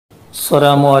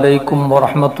السلام عليكم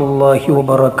ورحمة الله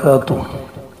وبركاته.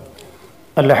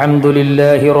 الحمد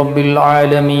لله رب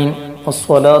العالمين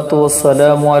والصلاة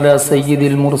والسلام على سيد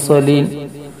المرسلين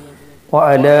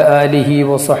وعلى آله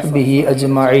وصحبه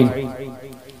أجمعين.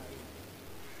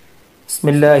 بسم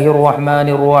الله الرحمن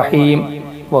الرحيم.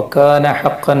 وكان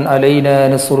حقا علينا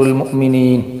نصر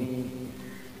المؤمنين.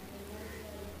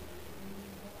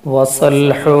 وصل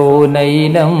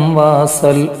حنينا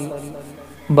وصل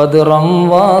بدرا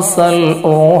وصل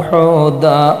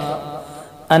أحدا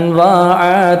أنواع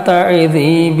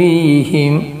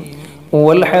تعذيبهم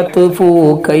والحتف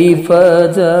كيف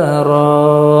جرى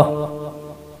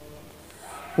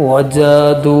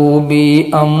وجادوا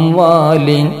بأموال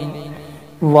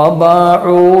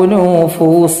وباعوا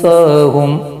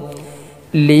نفوسهم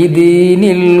لدين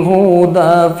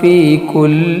الهدى في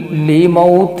كل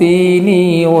موطن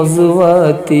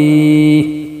وزواتي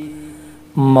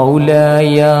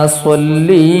مولاي صل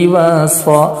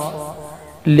وسلم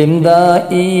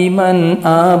دائما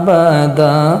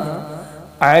أبدا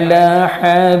على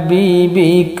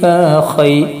حبيبك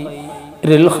خير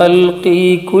الخلق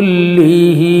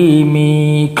كلهم.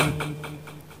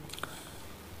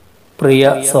 പ്രിയ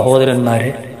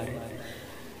സഹോദരന്മാരെ,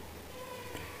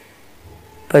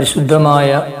 പരിശുദ്ധമായ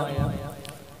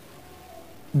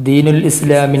ദീനുൽ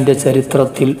ഇസ്ലാമിൻ്റെ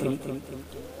ചരിത്രത്തിൽ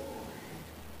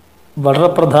വളരെ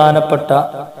പ്രധാനപ്പെട്ട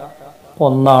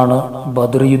ഒന്നാണ്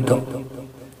ബദ്ർ യുദ്ധം.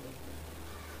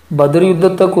 ബദ്ർ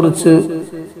യുദ്ധത്തെക്കുറിച്ച്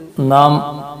നാം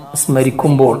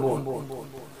സ്മരിക്കുമ്പോൾ,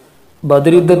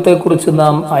 ബദ്ർ യുദ്ധത്തെക്കുറിച്ച്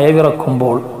നാം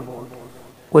അയവിറക്കുമ്പോൾ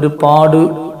ഒരുപാട്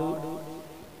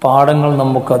പാഠങ്ങൾ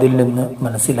നമുക്കതിൽ നിന്ന്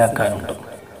മനസ്സിലാക്കാനുണ്ട്.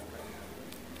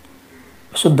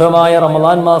 ശുദ്ധമായ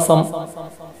റമദാൻ മാസം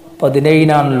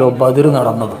 17-നാണല്ലോ ബദ്ർ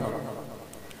നടന്നത്.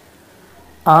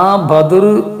 ആ ബദ്ർ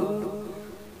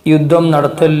യുദ്ധം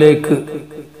നടത്തലിലേക്ക്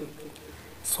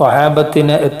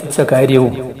സ്വഹാബത്തിനെ എത്തിച്ച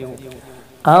കാര്യവും,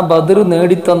 ആ ബദ്ർ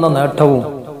നേടിത്തന്ന നേട്ടവും,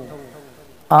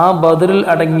 ആ ബദ്റിൽ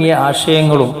അടങ്ങിയ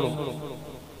ആശയങ്ങളും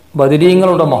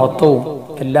ബദരീങ്ങളുടെ മഹത്വവും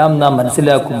എല്ലാം നാം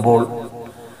മനസ്സിലാക്കുമ്പോൾ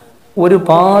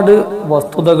ഒരുപാട്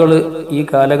വസ്തുതകൾ ഈ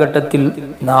കാലഘട്ടത്തിൽ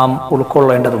നാം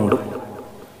ഉൾക്കൊള്ളേണ്ടതുണ്ട്.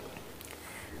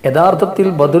 യഥാർത്ഥത്തിൽ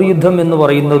ബദ്ർ യുദ്ധം എന്ന്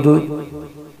പറയുന്നത്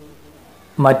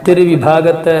മറ്റൊരു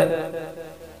വിഭാഗത്തെ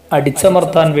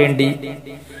അടിച്ചമർത്താൻ വേണ്ടി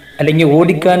അല്ലെങ്കിൽ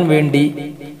ഓടിക്കാൻ വേണ്ടി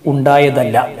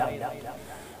ഉണ്ടായതല്ല.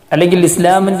 അല്ലെങ്കിൽ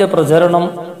ഇസ്ലാമിന്റെ പ്രചരണം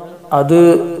അത്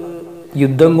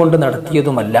യുദ്ധം കൊണ്ട്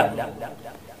നടത്തിയതുമല്ല.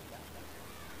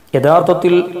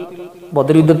 യഥാർത്ഥത്തിൽ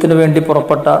ബദ്ർ യുദ്ധത്തിന് വേണ്ടി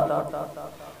പുറപ്പെട്ട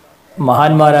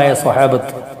മഹാന്മാരായ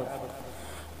സ്വഹാബത്ത്,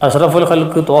 അഷ്റഫുൽ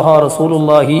ഖൽഖ് ത്വാഹ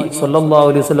റസൂലുള്ളാഹി സ്വല്ലല്ലാഹു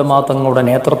അലൈഹി വസല്ലം തങ്ങളുടെ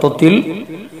നേതൃത്വത്തിൽ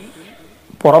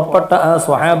പുറപ്പെട്ട ആ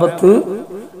സ്വഹാബത്ത്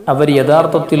അവർ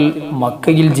യഥാർത്ഥത്തിൽ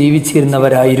മക്കയിൽ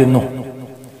ജീവിച്ചിരുന്നവരായിരുന്നു.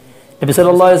 നബി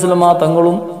സല്ലല്ലാഹു അലൈഹി വസല്ലം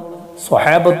തങ്ങളും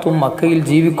സ്വഹാബത്തും മക്കയിൽ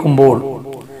ജീവിക്കുമ്പോൾ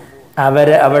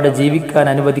അവരെ അവിടെ ജീവിക്കാൻ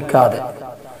അനുവദിക്കാതെ,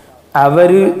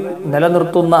 അവര്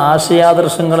നിലനിർത്തുന്ന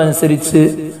ആശയാദർശങ്ങളനുസരിച്ച്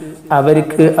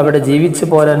അവർക്ക് അവിടെ ജീവിച്ചു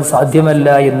പോരാൻ സാധ്യമല്ല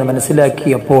എന്ന്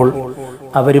മനസ്സിലാക്കിയപ്പോൾ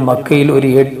അവർ മക്കയിൽ ഒരു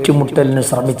ഏറ്റുമുട്ടലിന്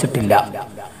ശ്രമിച്ചിട്ടില്ല,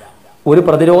 ഒരു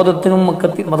പ്രതിരോധത്തിനും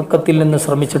മക്കത്തിൽ നിന്ന്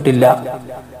ശ്രമിച്ചിട്ടില്ല,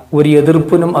 ഒരു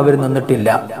എതിർപ്പിനും അവർ നിന്നിട്ടില്ല.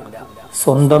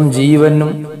 സ്വന്തം ജീവനും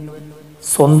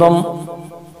സ്വന്തം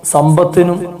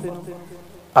സമ്പത്തിനും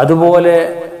അതുപോലെ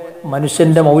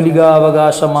മനുഷ്യന്റെ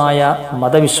മൗലികാവകാശമായ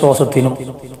മതവിശ്വാസത്തിനും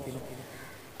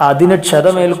അതിന്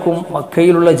ക്ഷതമേൽക്കും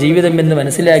മക്കയിലുള്ള ജീവിതം എന്ന്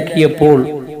മനസ്സിലാക്കിയപ്പോൾ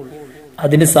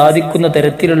അതിന് സാധിക്കുന്ന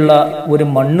തരത്തിലുള്ള ഒരു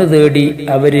മണ്ണ് തേടി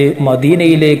അവര്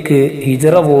മദീനയിലേക്ക്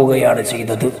ഹിജറ പോവുകയാണ്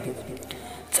ചെയ്തത്.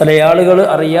 ചില ആളുകൾ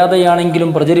അറിയാതെയാണെങ്കിലും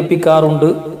പ്രചരിപ്പിക്കാറുണ്ട്,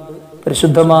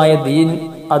 പരിശുദ്ധമായ ദീൻ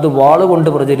അത് വാളുകൊണ്ട്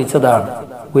പ്രചരിച്ചതാണ്.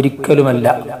 ഒരിക്കലുമല്ല.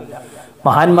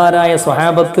 മഹാന്മാരായ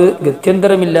സ്വഹാബത്ത്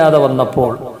ഗത്യന്തരമില്ലാതെ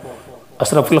വന്നപ്പോൾ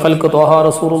അഷ്റഫുൽ ഖൽഖ് ത്വാഹ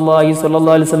റസൂലുള്ളാഹി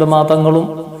സ്വല്ലല്ലാഹു അലൈഹി വസല്ലം തങ്ങളും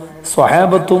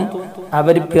സ്വഹാബത്തും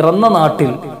അവർ പിറന്ന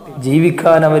നാട്ടിൽ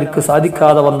ജീവിക്കാൻ അവർക്ക്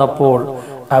സാധിക്കാതെ വന്നപ്പോൾ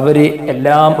അവര്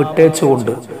എല്ലാം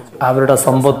ഇട്ടേച്ചുകൊണ്ട് അവരുടെ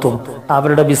സമ്പത്തും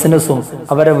അവരുടെ ബിസിനസ്സും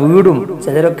അവരുടെ വീടും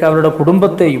ചിലരൊക്കെ അവരുടെ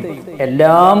കുടുംബത്തെയും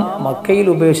എല്ലാം മക്കയിൽ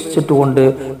ഉപേക്ഷിച്ചിട്ടുകൊണ്ട്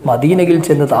മദീനയിൽ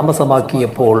ചെന്ന്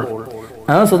താമസമാക്കിയപ്പോൾ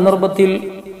ആ സന്ദർഭത്തിൽ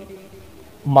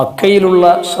മക്കയിലുള്ള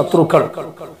ശത്രുക്കൾ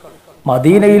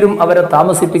മദീനയിലും അവരെ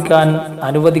താമസിപ്പിക്കാൻ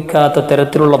അനുവദിക്കാത്ത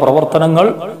തരത്തിലുള്ള പ്രവർത്തനങ്ങൾ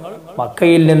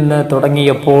മക്കയിൽ നിന്ന്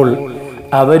തുടങ്ങിയപ്പോൾ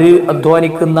അവര്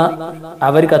അധ്വാനിക്കുന്ന,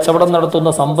 അവർ കച്ചവടം നടത്തുന്ന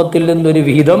സമ്പത്തിൽ നിന്നൊരു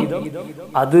വിഹിതം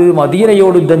അത്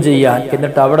മദീനയോട് യുദ്ധം ചെയ്യാൻ,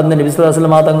 എന്നിട്ട് അവിടെ നിന്ന് നബി സല്ലല്ലാഹു അലൈഹി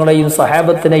വസല്ലം തങ്ങളെയും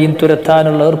സഹാബത്തിനെയും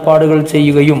തുരത്താനുള്ള ഏർപ്പാടുകൾ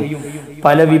ചെയ്യുകയും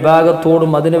പല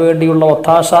വിഭാഗത്തോടും അതിനുവേണ്ടിയുള്ള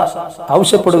ഒത്താശ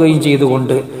ആവശ്യപ്പെടുകയും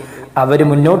ചെയ്തുകൊണ്ട് അവർ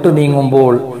മുന്നോട്ട്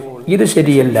നീങ്ങുമ്പോൾ ഇത്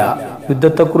ശരിയല്ല.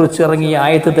 യുദ്ധത്തെക്കുറിച്ച് ഇറങ്ങിയ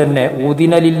ആയത്ത് തന്നെ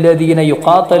ഉദിന ലില്ലദീന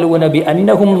യുഖാതലൂന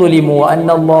ബിഅന്നഹും ളുലിമു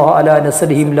അന്നല്ലാഹു അലാ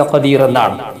നസ്രിഹിം ലഖദീർ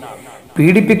എന്നാണ്.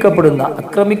 പീഡിപ്പിക്കപ്പെടുന്ന,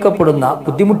 ആക്രമിക്കപ്പെടുന്ന,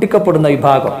 ബുദ്ധിമുട്ടിക്കപ്പെടുന്ന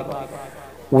വിഭാഗം.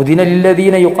 ഉദിന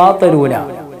ലില്ലദീന യുഖാതലൂന,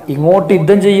 ഇങ്ങോട്ട്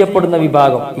യുദ്ധം ചെയ്യപ്പെടുന്ന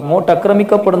വിഭാഗം, ഇങ്ങോട്ട്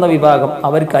ആക്രമിക്കപ്പെടുന്ന വിഭാഗം,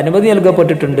 അവർക്ക് അനുമതി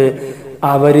നൽകപ്പെട്ടിട്ടുണ്ട്.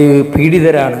 അവര്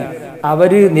പീഡിതരാണ്,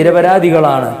 അവര്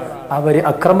നിരപരാധികളാണ്, അവര്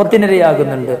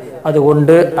അക്രമത്തിനിരയാകുന്നുണ്ട്.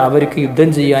 അതുകൊണ്ട് അവർക്ക് യുദ്ധം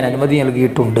ചെയ്യാൻ അനുമതി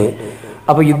നൽകിയിട്ടുണ്ട്.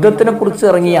 അപ്പൊ യുദ്ധത്തിനെ കുറിച്ച്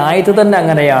ഇറങ്ങിയ ആയത്ത് തന്നെ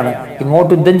അങ്ങനെയാണ്.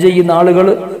 ഇങ്ങോട്ട് യുദ്ധം ചെയ്യുന്ന ആളുകൾ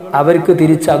അവർക്ക്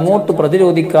തിരിച്ച് അങ്ങോട്ട്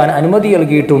പ്രതിരോധിക്കാൻ അനുമതി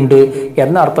നൽകിയിട്ടുണ്ട്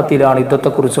എന്ന അർത്ഥത്തിലാണ്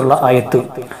യുദ്ധത്തെക്കുറിച്ചുള്ള ആയത്ത്.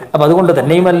 അപ്പൊ അതുകൊണ്ട്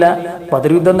തന്നെയുമല്ല,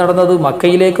 ബദർ യുദ്ധം നടന്നത്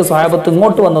മക്കയിലേക്ക് സ്വഹാബത്ത്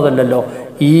ഇങ്ങോട്ട് വന്നതല്ലല്ലോ.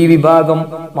 ഈ വിഭാഗം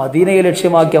മദീനയെ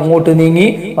ലക്ഷ്യമാക്കി അങ്ങോട്ട് നീങ്ങി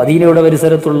മദീനയുടെ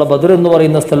പരിസരത്തുള്ള ബദർ എന്ന്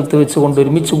പറയുന്ന സ്ഥലത്ത് വെച്ചുകൊണ്ട്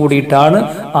ഒരുമിച്ച് കൂടിയിട്ടാണ്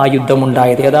ആ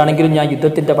യുദ്ധമുണ്ടായത്. ഏതാണെങ്കിലും ഞാൻ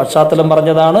യുദ്ധത്തിന്റെ പശ്ചാത്തലം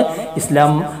പറഞ്ഞതാണ്.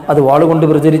 ഇസ്ലാം അത് വാളുകൊണ്ട്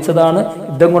പ്രചരിച്ചതാണ്,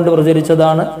 യുദ്ധം കൊണ്ട്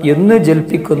പ്രചരിച്ചതാണ് എന്ന്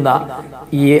ജൽപ്പിക്കുന്ന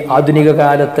ഈ ആധുനിക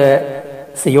കാലത്തെ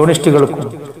സിയോണിസ്റ്റുകൾക്കും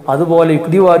അതുപോലെ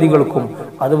യുക്തിവാദികൾക്കും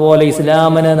അതുപോലെ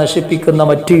ഇസ്ലാമിനെ നശിപ്പിക്കുന്ന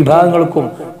മറ്റു വിഭാഗങ്ങൾക്കും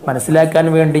മനസ്സിലാക്കാൻ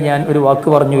വേണ്ടി ഞാൻ ഒരു വാക്ക്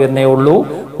പറഞ്ഞു എന്നേ ഉള്ളൂ.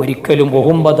 ഒരിക്കലും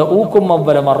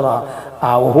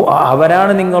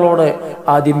അവരാണ് നിങ്ങളോട്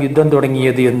ആദ്യം യുദ്ധം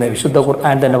തുടങ്ങിയത് എന്ന് വിശുദ്ധ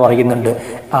ഖുർആൻ തന്നെ പറയുന്നുണ്ട്.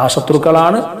 ആ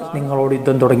ശത്രുക്കളാണ് നിങ്ങളോട്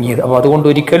യുദ്ധം തുടങ്ങിയത്. അപ്പൊ അതുകൊണ്ട്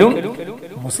ഒരിക്കലും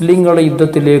മുസ്ലിങ്ങളെ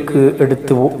യുദ്ധത്തിലേക്ക്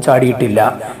എടുത്തു ചാടിയിട്ടില്ല,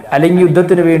 അല്ലെങ്കിൽ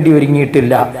യുദ്ധത്തിന് വേണ്ടി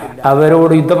ഒരുങ്ങിയിട്ടില്ല,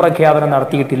 അവരോട് യുദ്ധപ്രഖ്യാപനം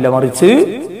നടത്തിയിട്ടില്ല. മറിച്ച്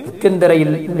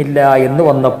ഗത്യന്തരയില്ല എന്ന്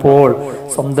വന്നപ്പോൾ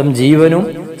സ്വന്തം ജീവനും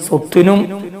സ്വത്തിനും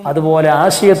അതുപോലെ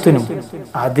ആശയത്തിനും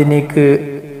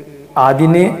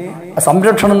അതിന്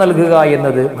സംരക്ഷണം നൽകുക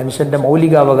എന്നത് മനുഷ്യന്റെ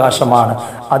മൗലികാവകാശമാണ്.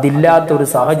 അതില്ലാത്ത ഒരു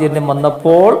സാഹചര്യം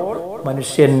വന്നപ്പോൾ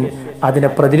മനുഷ്യൻ അതിനെ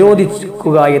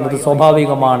പ്രതിരോധിക്കുക എന്നത്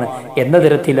സ്വാഭാവികമാണ് എന്ന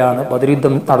തരത്തിലാണ് ബദർ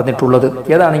യുദ്ധം നടന്നിട്ടുള്ളത്.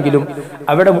 ഏതാണെങ്കിലും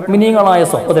അവിടെ മുഅ്മിനീങ്ങളായ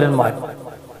സഹോദരന്മാർ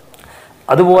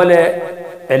അതുപോലെ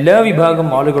എല്ലാ വിഭാഗം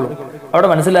ആളുകളും അവിടെ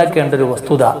മനസ്സിലാക്കേണ്ട ഒരു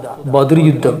വസ്തുത, ബദർ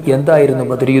യുദ്ധം എന്തായിരുന്നു?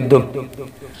 ബദർ യുദ്ധം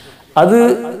അത്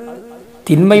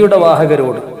തിന്മയുടെ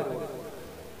വാഹകരോട്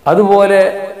അതുപോലെ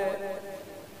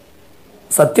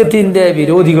സത്യത്തിന്റെ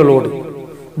വിരോധികളോട്,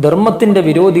 ധർമ്മത്തിന്റെ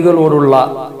വിരോധികളോടുള്ള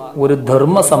ഒരു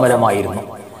ധർമ്മ സമരമായിരുന്നു.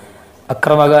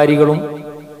 അക്രമകാരികളും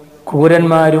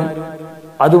ക്രൂരന്മാരും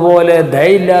അതുപോലെ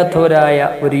ദയയില്ലാത്തവരായ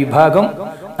ഒരു വിഭാഗം,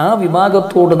 ആ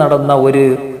വിഭാഗത്തോട് നടന്ന ഒരു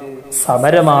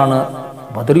സമരമാണ്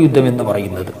ബദർ യുദ്ധം എന്ന്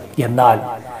പറയുന്നത്. എന്നാൽ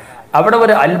അവിടെ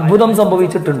ഒരു അത്ഭുതം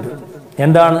സംഭവിച്ചിട്ടുണ്ട്.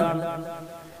 എന്താണ്?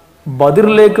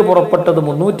 ബദറിലേക്ക് പുറപ്പെട്ടത്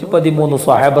 313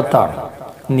 സ്വഹാബത്താണ്.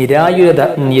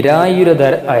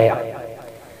 നിരായുധരായ,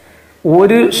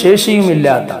 ഒരു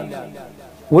ശേഷിയുമില്ലാത്ത,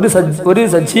 ഒരു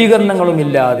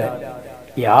സജ്ജീകരണങ്ങളുമില്ലാതെ,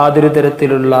 യാതൊരു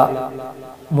തരത്തിലുള്ള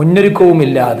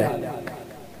മുന്നൊരുക്കവുമില്ലാതെ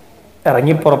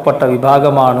ഇറങ്ങിപ്പുറപ്പെട്ട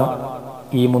വിഭാഗമാണ്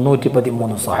ഈ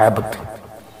 313 സ്വഹാബത്ത്.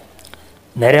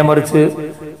 നേരെ മറിച്ച്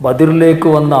ബദറിലേക്ക്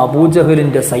വന്ന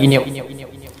അബൂജഹലിന്റെ സൈന്യം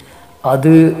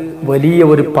അത് വലിയ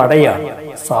ഒരു പടയാണ്.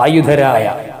 സായുധരായ,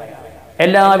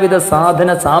 എല്ലാവിധ സാധന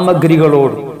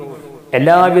സാമഗ്രികളോടും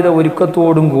എല്ലാവിധ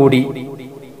ഒരുക്കത്തോടും കൂടി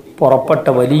പുറപ്പെട്ട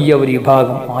വലിയ ഒരു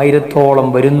വിഭാഗം, 1000-ഓളം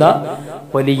വരുന്ന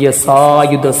വലിയ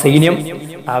സായുധ സൈന്യം.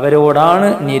 അവരോടാണ്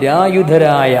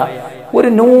നിരായുധരായ ഒരു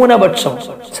ന്യൂനപക്ഷം,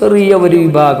 ചെറിയ ഒരു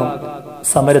വിഭാഗം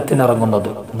സമരത്തിനിറങ്ങുന്നത്.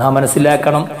 നാം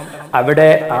മനസ്സിലാക്കണം, അവിടെ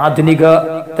ആധുനിക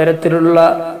തരത്തിലുള്ള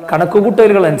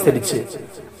കണക്കുകൂട്ടലുകൾ അനുസരിച്ച്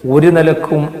ഒരു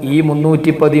നിലക്കും ഈ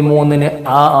 313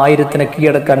 ആ 1000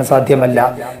 കീഴടക്കാൻ സാധ്യമല്ല.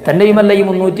 തന്നെയുമല്ല, ഈ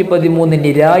 313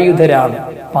 നിരായുധരാണ്,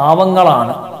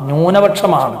 പാവങ്ങളാണ്,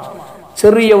 ന്യൂനപക്ഷമാണ്,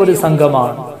 ചെറിയ ഒരു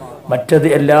സംഘമാണ്. മറ്റത്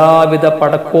എല്ലാവിധ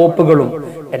പടക്കോപ്പുകളും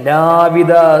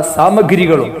എല്ലാവിധ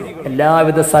സാമഗ്രികളും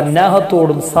എല്ലാവിധ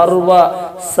സന്നാഹത്തോടും സർവ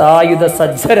സായുധ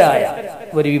സജ്ജരായ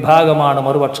ഒരു വിഭാഗമാണ്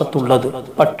മറുപക്ഷത്തുള്ളത്.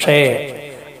 പക്ഷേ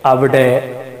അവിടെ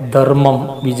ധർമ്മം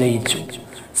വിജയിച്ചു,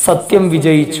 സത്യം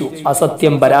വിജയിച്ചു,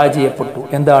 അസത്യം പരാജയപ്പെട്ടു.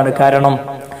 എന്താണ് കാരണം?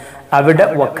 അവിടെ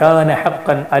വകാന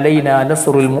ഹഖ്ഖൻ അലൈനാ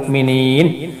നസ്റുൽ മുഅ്മിനീൻ,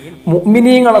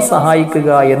 മുഅ്മിനീങ്ങളെ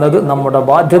സഹായിക്കുക എന്നത് നമ്മുടെ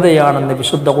ബാധ്യതയാണെന്ന്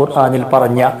വിശുദ്ധ ഖുർആനിൽ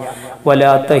പറഞ്ഞ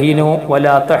വലാ തഹിനു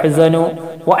വലാ തഹ്സനു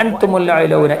വഅൻതുമുൽ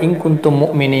അലൗന ഇൻ കുൻതും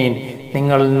മുഅ്മിനീൻ,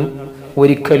 നിങ്ങൾ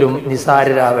ഒരിക്കലും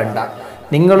നിസാരരാവേണ്ട,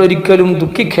 നിങ്ങൾ ഒരിക്കലും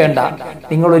ദുഃഖിക്കേണ്ട,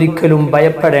 നിങ്ങൾ ഒരിക്കലും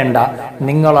ഭയപ്പെടേണ്ട,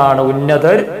 നിങ്ങളാണ്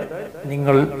ഉന്നതർ,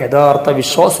 നിങ്ങൾ യഥാർത്ഥ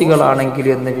വിശ്വാസികളാണെങ്കിൽ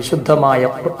എന്ന് വിശുദ്ധമായ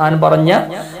ഖുർആൻ പറഞ്ഞ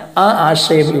ആ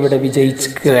ആശയം ഇവിടെ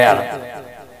വിജയിക്കുകയാണ്.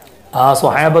 ആ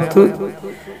സ്വഹാബത്ത്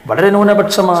വളരെ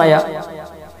ന്യൂനപക്ഷമായ,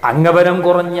 അംഗബലം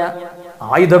കുറഞ്ഞ,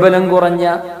 ആയുധബലം കുറഞ്ഞ,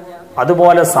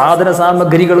 അതുപോലെ സാധന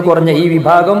സാമഗ്രികൾ കുറഞ്ഞ ഈ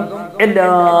വിഭാഗം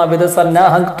എല്ലാവിധ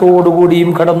സന്നാഹത്തോടുകൂടിയും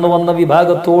കടന്നു വന്ന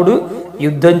വിഭാഗത്തോട്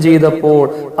യുദ്ധം ചെയ്തപ്പോൾ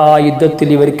ആ യുദ്ധത്തിൽ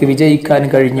ഇവർക്ക് വിജയിക്കാൻ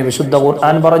കഴിഞ്ഞു. വിശുദ്ധ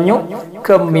ഖുർആൻ പറഞ്ഞു,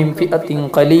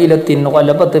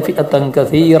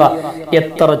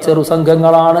 എത്ര ചെറു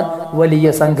സംഘങ്ങളാണ് വലിയ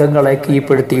സംഘങ്ങളെ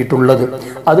കീഴ്പ്പെടുത്തിയിട്ടുള്ളത്.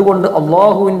 അതുകൊണ്ട്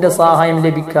അള്ളാഹുവിന്റെ സഹായം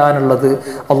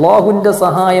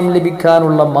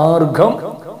ലഭിക്കാനുള്ള മാർഗം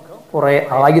കുറെ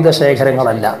ആയുധ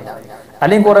ശേഖരങ്ങളല്ല,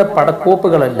 അല്ലെങ്കിൽ കുറെ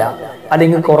പടക്കോപ്പുകളല്ല,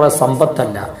 അല്ലെങ്കിൽ കുറെ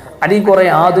സമ്പത്തല്ല, അല്ലെങ്കിൽ കുറെ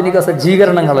ആധുനിക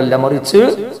സജ്ജീകരണങ്ങളല്ല, മറിച്ച്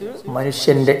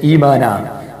മനുഷ്യന്റെ ഈമാനാണ്.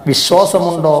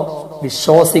 വിശ്വാസമുണ്ടോ?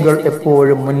 വിശ്വാസികൾ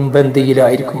എപ്പോഴും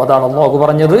മുൻപന്തിയിലായിരിക്കും. അതാണ് അല്ലാഹു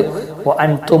പറഞ്ഞത്,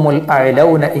 വഅൻതുമുൽ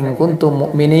അഅലൗന ഇൻ കുൻതും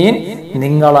മുഅ്മിനീൻ,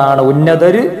 നിങ്ങളാണ്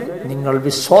ഉന്നതര്, നിങ്ങൾ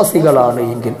വിശ്വാസികളാണ്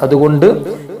എങ്കിൽ. അതുകൊണ്ട്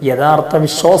യഥാർത്ഥ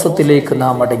വിശ്വാസത്തിലേക്ക്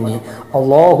നാം അടങ്ങി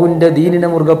അള്ളാഹുവിന്റെ ദീനിനെ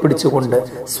മുറുകെ പിടിച്ചുകൊണ്ട്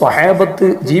സ്വഹാബത്ത്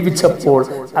ജീവിച്ചപ്പോൾ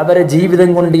അവരെ ജീവിതം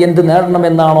കൊണ്ട് എന്ത്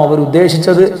നേടണമെന്നാണോ അവർ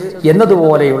ഉദ്ദേശിച്ചത്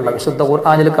എന്നതുപോലെയുള്ള വിശുദ്ധ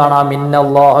ഖുർആനിൽ കാണാം,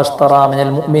 ഇന്നല്ലാഹ അശ്തറാ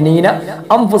മിനൽ മുഅ്മിനീന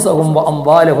അൻഫുസഹും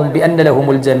വഅംവാലഹും ബിഅന്ന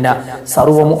ലഹുമുൽ ജന്ന.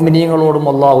 സർവ്വ മുഅ്മിനീങ്ങളോടും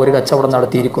അള്ളാഹു ഒരു കച്ചവടം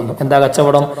നടത്തിയിരിക്കുന്നു. എന്താ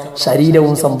കച്ചവടം?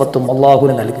 ശരീരവും സമ്പത്തും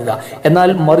അള്ളാഹുവിന് നൽകുക. എന്നാൽ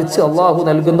മറിച്ച് അള്ളാഹു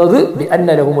നൽകുന്നത് ബിഅന്ന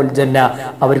ലഹുമുൽ ജന്ന,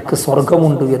 അവർക്ക്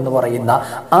സ്വർഗമുണ്ട് എന്ന് പറയുന്ന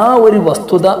ആ ഒരു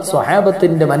വസ്തുത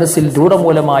സ്വഹാബത്തിന്റെ മനസ്സിൽ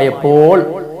രൂഢമൂലമായപ്പോൾ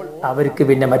അവർക്ക്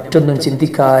പിന്നെ മറ്റൊന്നും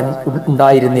ചിന്തിക്കാൻ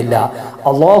ഉണ്ടായിരുന്നില്ല.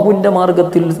 അള്ളാഹുവിന്റെ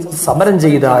മാർഗത്തിൽ സമരം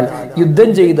ചെയ്താൽ, യുദ്ധം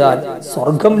ചെയ്താൽ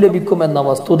സ്വർഗം ലഭിക്കുമെന്ന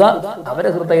വസ്തുത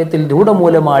അവരുടെ ഹൃദയത്തിൽ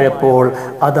രൂഢമൂലമായപ്പോൾ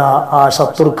അതാ ആ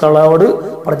ശത്രുക്കളോട്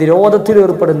പ്രതിരോധത്തിൽ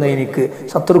ഏർപ്പെടുന്നതിനിക്ക്,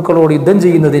 ശത്രുക്കളോട് യുദ്ധം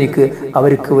ചെയ്യുന്നതിനിക്ക്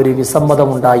അവർക്ക് ഒരു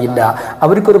വിസമ്മതമുണ്ടായില്ല,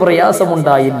 അവർക്കൊരു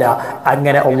പ്രയാസമുണ്ടായില്ല.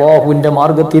 അങ്ങനെ അള്ളാഹുവിന്റെ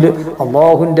മാർഗത്തിൽ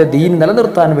അള്ളാഹുവിന്റെ ദീൻ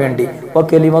നിലനിർത്താൻ വേണ്ടി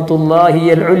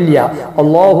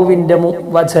അള്ളാഹുവിന്റെ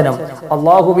വചനം,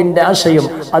 അള്ളാഹുവിന്റെ ആശയം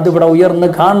അതിവിടെ ഉയർന്നു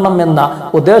കാണണം എന്ന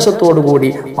ഉദ്ദേശത്തോടുകൂടി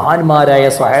മഹാന്മാരായ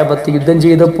സ്വഹാബത്ത് യുദ്ധം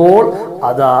ചെയ്തപ്പോൾ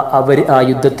അതാ അവർ ആ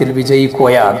യുദ്ധത്തിൽ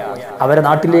വിജയിക്കുകയാണ്. അവരെ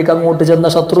നാട്ടിലേക്ക് അങ്ങോട്ട് ചെന്ന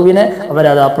ശത്രുവിനെ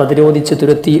അവരതാ പ്രതിരോധിച്ച്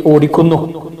തുരത്തി ഓടിക്കുന്നു.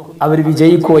 അവർ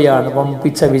വിജയിക്കുകയാണ്.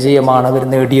 വമ്പിച്ച വിജയമാണ് അവർ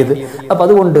നേടിയത്. അപ്പൊ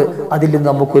അതുകൊണ്ട് അതിൽ നിന്ന്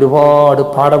നമുക്ക് ഒരുപാട്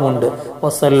പാഠമുണ്ട്.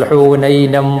 വസൽ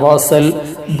ഹുനൈനം വസൽ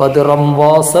ബദ്റം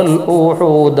വസൽ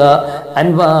ഉഹൂദ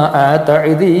അൻവാഅ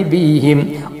തഅദീബിഹിം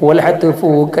വൽഹത്ഫു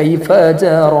കൈഫ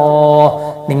ജറാ.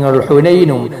 നിങ്ങൾ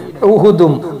ഹുനൈനും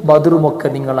ഉഹുദും ബദ്റുമൊക്കെ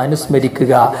നിങ്ങൾ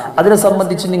അനുസ്മരിക്കുക, അതിനെ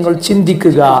സംബന്ധിച്ച് നിങ്ങൾ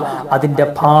ചിന്തിക്കുക, അതിന്റെ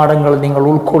പാഠങ്ങൾ നിങ്ങൾ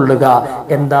ഉൾക്കൊള്ളുക.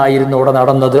 എന്തായിരുന്നു അവിടെ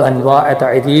നടന്നത്? അൻവാഅ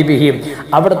തഅദീബിഹിം,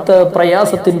 അവിടുത്തെ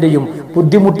പ്രയാസത്തിന്റെയും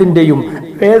ബുദ്ധിമുട്ടിന്റെയും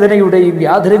വേദനയുടെയും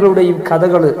യാതനകളുടെയും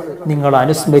കഥകൾ നിങ്ങൾ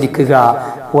അനുസ്മരിക്കുക.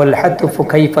 വൽഹത്ഫു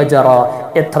കൈഫ ജറാ,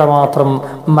 എത്രമാത്രം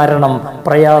മരണം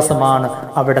പ്രയാസമാണ്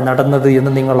അവിടെ നടന്നത്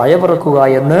എന്ന് നിങ്ങൾ അയവിറക്കുക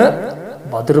എന്ന്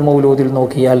ബദ്ർ മൗലൂദിൽ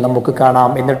നോക്കിയാൽ നമുക്ക്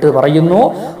കാണാം. എന്നിട്ട് പറയുന്നു,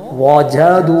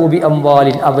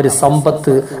 അവർ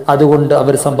സമ്പത്ത് അതുകൊണ്ട്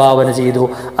അവർ സംഭാവന ചെയ്തു,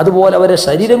 അതുപോലെ അവരെ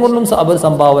ശരീരം കൊണ്ടും അവർ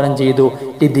സംഭാവന ചെയ്തു.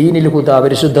 ഈ ദീനിൽ ഹുദ,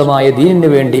 പരിശുദ്ധമായ ദീനിന്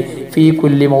വേണ്ടി, ഫീ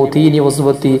കുല്ലി മൗതീനി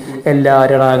വസ്വത്തി, എല്ലാ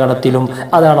രണാഗണത്തിലും.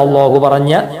 അതാണ് അള്ളാഹു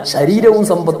പറഞ്ഞ ശരീരവും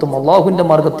സമ്പത്തും അള്ളാഹുവിന്റെ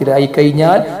മാർഗത്തിലായി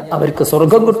കഴിഞ്ഞാൽ അവർക്ക്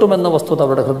സ്വർഗം കിട്ടുമെന്ന വസ്തുത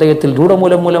അവരുടെ ഹൃദയത്തിൽ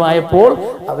മൂലമായപ്പോൾ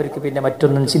അവർക്ക് പിന്നെ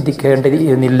മറ്റൊന്നും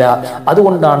ചിന്തിക്കേണ്ടിയിരുന്നില്ല.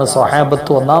 അതുകൊണ്ടാണ്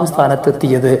സ്വഹാബത്ത് ഒന്നാം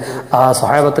സ്ഥാനത്തെത്തിയത്. ആ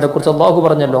സ്വഹാബത്തിനെ കുറിച്ച് അള്ളാഹു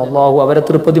പറഞ്ഞല്ലോ, അള്ളാഹു അവരെ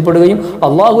തൃപ്തിപ്പെടുകയും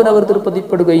അള്ളാഹുവിനെ അവർ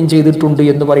തൃപ്തിപ്പെടുകയും ചെയ്തിട്ടുണ്ട്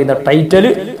എന്ന് പറയുന്ന ടൈറ്റൽ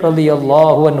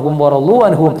റളിയല്ലാഹു അൻഹും വറളൂ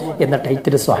അൻഹും എന്ന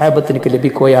ടൈറ്റൽ സ്വഹാബത്തിനക്ക്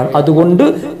ലഭിക്കുകയാണ്. അതുകൊണ്ട്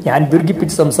ഞാൻ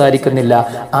ദീർഘിപ്പിച്ച് സംസാരിക്കുന്നില്ല.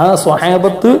 ആ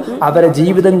സ്വഹാബത്ത് അവരെ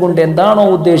ജീവിതം കൊണ്ട് എന്താണോ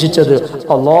ഉദ്ദേശിച്ചത്,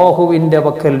 അള്ളാഹുവിന്റെ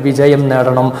പക്കൽ വിജയം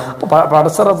നേടണം,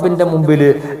 പടച്ച റബ്ബിന്റെ മുമ്പിൽ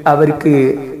അവർക്ക്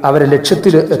അവരെ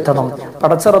ലക്ഷ്യത്തിൽ എത്തണം,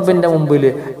 പടച്ച റബ്ബിന്റെ മുമ്പിൽ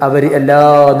അവർ എല്ലാ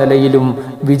നിലയിലും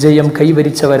വിജയം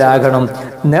കൈവരിച്ചവരാകണം,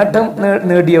 നേട്ടം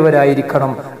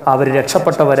നേടിയവരായിരിക്കണം, അവർ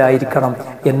രക്ഷപ്പെട്ടവരായിരിക്കണം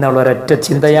എന്നുള്ള ഒരൊറ്റ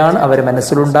ചിന്തയാണ് അവർ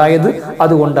മനസ്സിലുണ്ടായത്.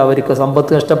 അതുകൊണ്ട് അവർക്ക്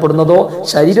സമ്പത്ത് നഷ്ടപ്പെടുന്നതോ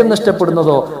ശരീരം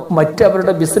നഷ്ടപ്പെടുന്നതോ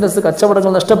മറ്റവരുടെ ബിസിനസ്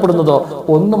കച്ചവടങ്ങൾ നഷ്ടപ്പെടുന്നതോ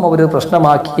ഒന്നും അവർ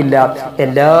പ്രശ്നമാക്കിയില്ല.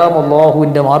 എല്ലാം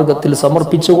അല്ലാഹുവിന്റെ മാർഗത്തിൽ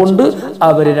സമർപ്പിച്ചുകൊണ്ട്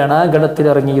അവർ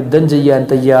രണാങ്കണത്തിലിറങ്ങി യുദ്ധം ചെയ്യാൻ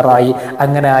തയ്യാറായി.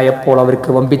 അങ്ങനെ ആയപ്പോൾ അവർക്ക്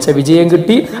വമ്പിച്ച വിജയം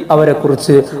കിട്ടി. അവരെ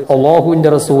കുറിച്ച് അല്ലാഹുവിന്റെ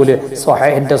റസൂല്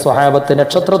എന്റെ സ്വഹാബത്ത്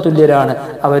നക്ഷത്ര തുല്യരാണ്,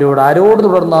 അവരോട് ആരോട്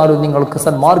തുടർന്നാലും നിങ്ങൾക്ക്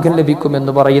സന്മാർഗം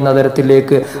ലഭിക്കുമെന്ന് പറയുന്ന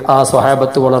തരത്തിലേക്ക് ആ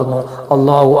സ്വഹാബത്ത് വളർന്നു.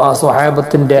 അള്ളാഹു ആ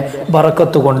സ്വഹാബത്തിന്റെ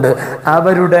ബറക്കത്ത് കൊണ്ട്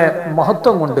അവരുടെ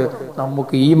മഹത്വം കൊണ്ട്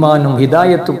നമുക്ക് ഈമാനും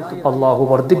ഹിദായത്തും അള്ളാഹു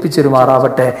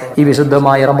വർദ്ധിപ്പിച്ചിരുമാറാവട്ടെ. ഈ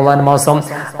വിശുദ്ധമായ റമദാൻ മാസം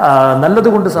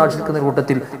നല്ലതുകൊണ്ട് സാക്ഷിക്കുന്ന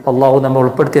കൂട്ടത്തിൽ അള്ളാഹു നമ്മെ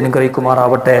ഉൾപ്പെടുത്തി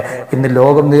അനുഗ്രഹിക്കുമാറാവട്ടെ. ഇന്ന്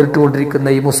ലോകം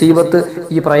നേരിട്ടുകൊണ്ടിരിക്കുന്ന ഈ മുസീബത്ത്,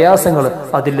 ഈ പ്രയാസങ്ങൾ,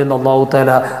 അതിൽ നിന്ന് അള്ളാഹു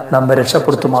തആല നമ്മെ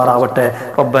രക്ഷപ്പെടുത്തുമാറാവട്ടെ.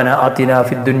 റബ്ബന ആതിനാ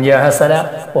ഫിദ്ദുനിയാ ഹസന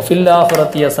വഫിൽ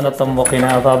ആഖിറതി ഹസനതൻ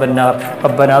വഖിനാ അദാബന്നാർ.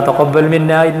 റബ്ബന തഖബ്ബൽ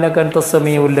മിന്നാ ഇന്നക അൻതസ്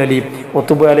സമീഉൽ അലീം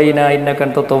വതുബ് അലൈനാ ഇന്നക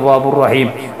അൻതത് തവ്വാബുർ റഹീം.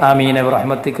 ആമീൻ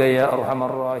ബിറഹ്മതിക യാ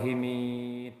അർഹമർ റഹീമീൻ.